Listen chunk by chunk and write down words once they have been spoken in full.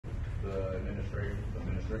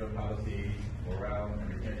administrative policy, morale,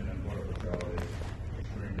 and retention and border patrol is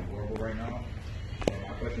extremely horrible right now. So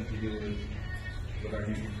my question to you is, what are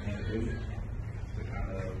you going to do to kind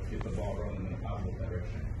of get the ball rolling in a positive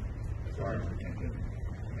direction as far as retention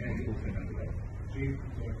and boosting them today?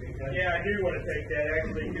 Yeah, I do want to take that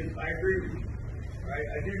actually, because I agree with you. Right?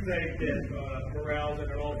 I do think that morale's at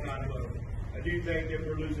an all-time low. I do think that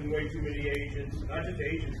we're losing way too many agents, not just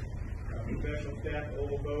agents, professional staff, the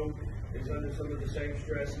whole boat is under some of the same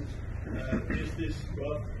stresses.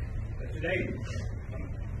 Today,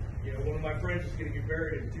 one of my friends is going to get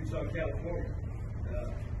buried in Tucson, California.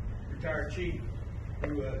 Retired chief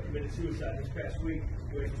who committed suicide this past week,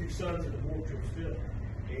 who has 2 sons in the war trip still,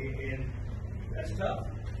 and that's tough,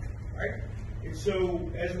 right? And so,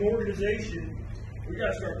 as an organization, we got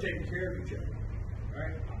to start taking care of each other,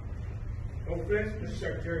 right? No offense, Mr.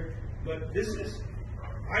 Secretary, but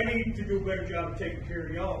I need to do a better job of taking care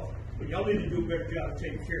of y'all, but y'all need to do a better job of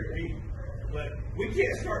taking care of me. But we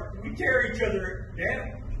tear each other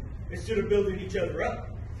down instead of building each other up.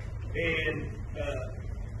 And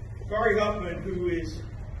Kari Huffman, who is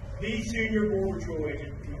the senior Border Patrol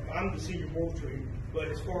agent, I'm the senior Border Patrol agent, but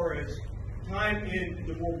as far as time in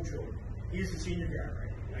the Border Patrol, he's the senior guy,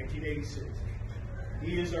 right? 1986.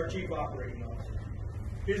 He is our chief operating officer.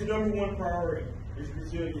 His number one priority is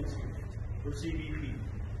resiliency for CBP.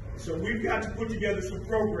 So we've got to put together some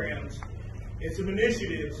programs and some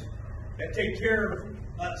initiatives that take care of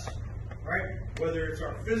us, right? Whether it's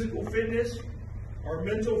our physical fitness, our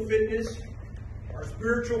mental fitness, our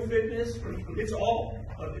spiritual fitness, it's all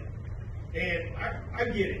of it. And I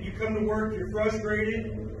get it. You come to work, you're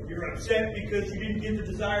frustrated, you're upset because you didn't get the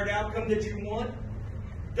desired outcome that you want.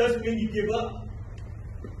 Doesn't mean you give up,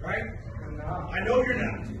 right? I know you're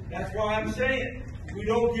not. That's why I'm saying we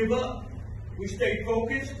don't give up. We stay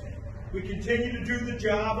focused. We continue to do the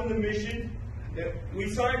job and the mission that we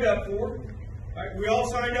signed up for. Right? We all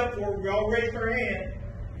signed up for it. We all raised our hand.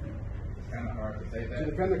 It's kind of hard to say that.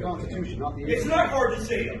 To defend the Constitution, not the It's not hard to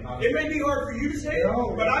say it. It may be hard for you to say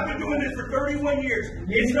it, but I've been doing this for 31 years.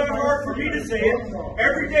 It's not hard for me to say it.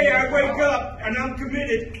 Every day I wake up and I'm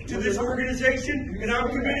committed to this organization and I'm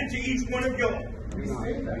committed to each one of y'all. We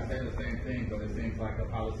say the same thing, but it seems like the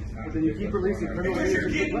policy's not. But then you keep releasing criminal aliens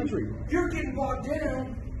in the country. You're getting bogged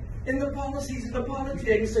down in the policies and the You can't politics.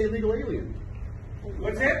 even say illegal alien.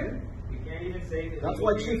 What's that? You can't even say that. That's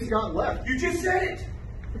why Chief Scott left. You just said it.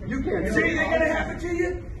 You can't See, say they're going to happen to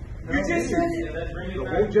you. You just said Yeah, it. that's really the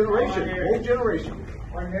whole generation.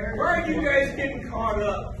 Why are you guys getting caught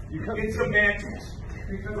up in semantics?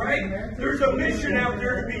 Right? There's a mission out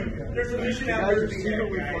there to be. There's a mission out there to be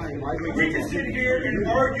had, guys. We can sit here and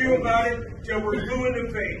argue about it till we're blue in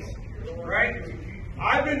the face. Right?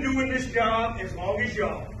 I've been doing this job as long as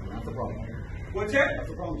y'all. That's the problem. What's that? That's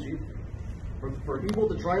the problem, Chief. For evil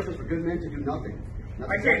to triumph is for good men to do nothing.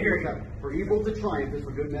 That's I can't hear you. what's happening. For evil to triumph is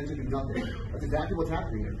for good men to do nothing. That's exactly what's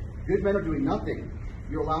happening here. Good men are doing nothing.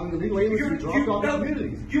 You're allowing illegal aliens to be dropped off in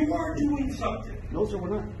communities. You are doing something. No, sir, we're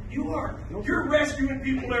not. You are. No, You're rescuing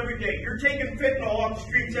people every day. You're taking fentanyl off the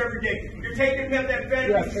streets every day. You're taking methamphetamine,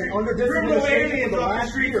 Yes, and under this criminal administration, aliens for the off the last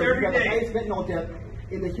streets year, we've every got the day. highest fentanyl death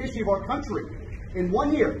in the history of our country. In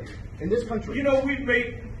 1 year, in this country. You know, we've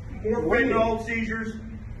made more fentanyl seizures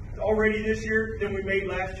already this year than we made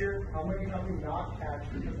last year. How many have we not catch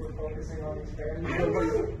because we're focusing on expanding? I don't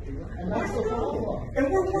know. And that's the problem.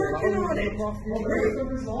 And we're working on it. Well, where's the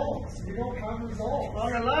results? We don't have results.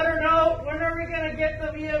 On a lighter note, when are we going to get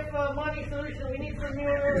the VF money solution? We need some new